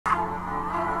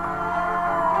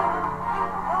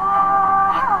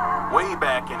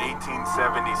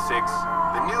1976,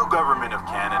 the new government of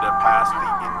Canada passed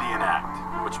the Indian Act,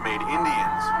 which made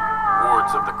Indians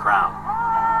wards of the Crown.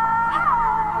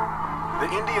 The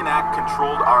Indian Act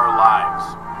controlled our lives.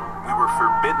 We were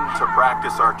forbidden to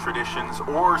practice our traditions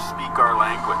or speak our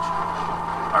language.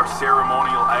 Our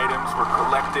ceremonial items were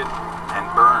collected and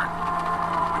burned.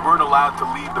 We weren't allowed to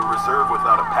leave the reserve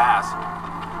without a pass,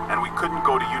 and we couldn't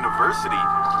go to university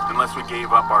unless we gave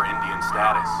up our Indian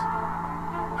status.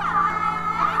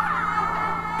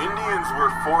 Indians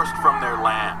were forced from their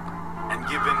land and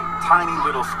given tiny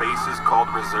little spaces called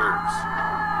reserves,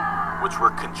 which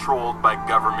were controlled by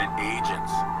government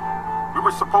agents. We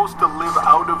were supposed to live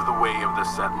out of the way of the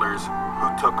settlers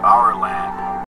who took our land.